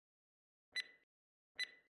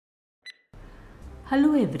Hello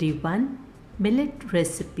everyone, millet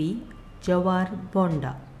recipe Jowar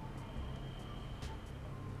Bonda.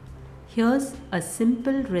 Here's a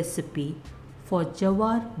simple recipe for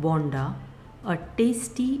Jowar Bonda, a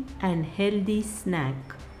tasty and healthy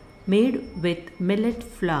snack made with millet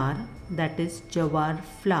flour, that is Jowar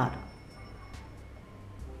flour.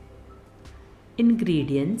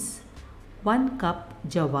 Ingredients: 1 cup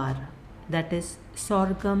Jowar, that is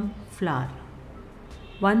sorghum flour,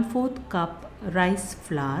 1/4 cup rice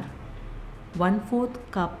flour, 1/4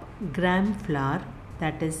 cup gram flour,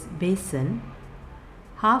 that is besan,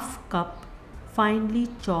 half cup finely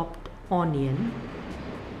chopped onion,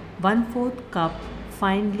 1/4 cup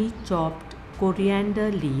finely chopped coriander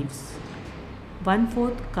leaves,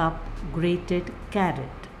 1/4 cup grated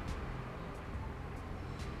carrot,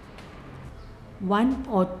 1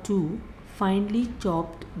 or 2 finely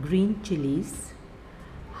chopped green chilies,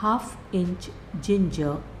 ½ inch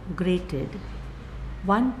ginger grated,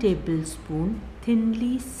 1 tablespoon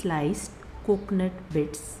thinly sliced coconut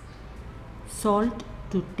bits, salt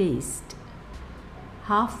to taste,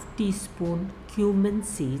 ½ teaspoon cumin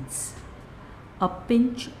seeds, a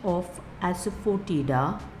pinch of asafoetida,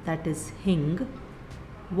 that is hing,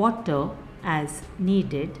 water as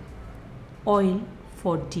needed, oil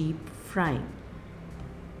for deep frying.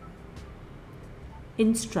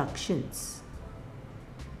 Instructions.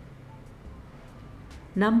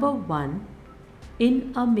 Number 1. In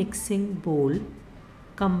a mixing bowl,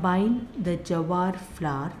 combine the jowar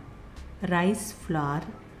flour, rice flour,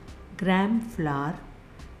 gram flour,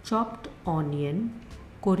 chopped onion,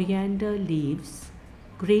 coriander leaves,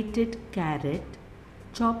 grated carrot,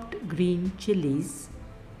 chopped green chilies,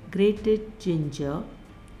 grated ginger,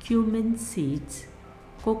 cumin seeds,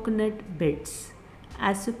 coconut bits,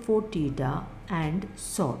 asafoetida and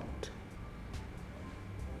salt.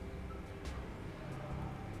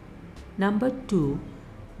 Number 2.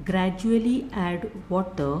 Gradually add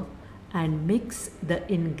water and mix the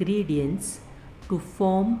ingredients to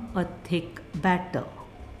form a thick batter.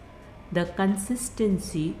 The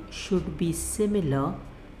consistency should be similar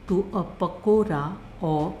to a pakora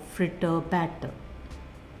or fritter batter.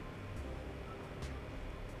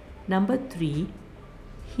 Number 3.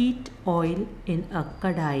 Heat oil in a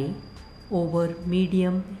kadai over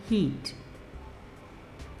medium heat.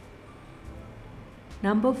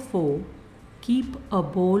 Number 4. Keep a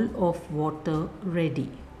bowl of water ready.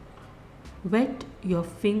 Wet your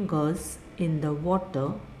fingers in the water.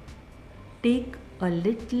 Take a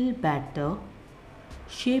little batter.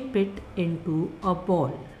 Shape it into a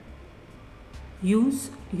ball. Use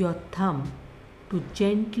your thumb to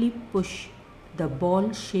gently push the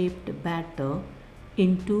ball-shaped batter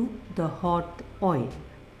into the hot oil.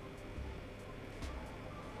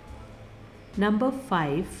 Number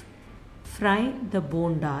 5. Fry the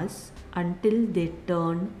bondas until they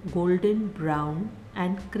turn golden brown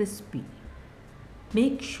and crispy.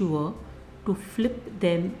 Make sure to flip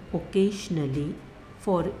them occasionally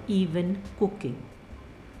for even cooking.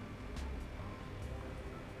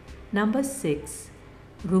 Number 6.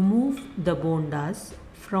 Remove the bondas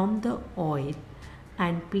from the oil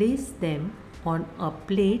and place them on a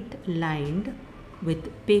plate lined with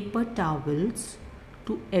paper towels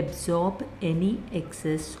to absorb any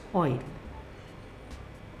excess oil.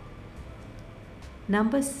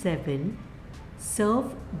 Number 7.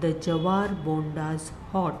 Serve the jowar bondas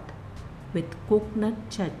hot with coconut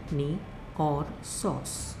chutney or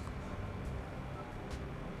sauce.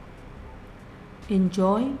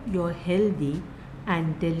 Enjoy your healthy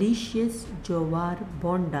and delicious jowar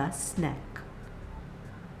bonda snack.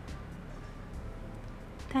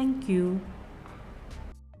 Thank you.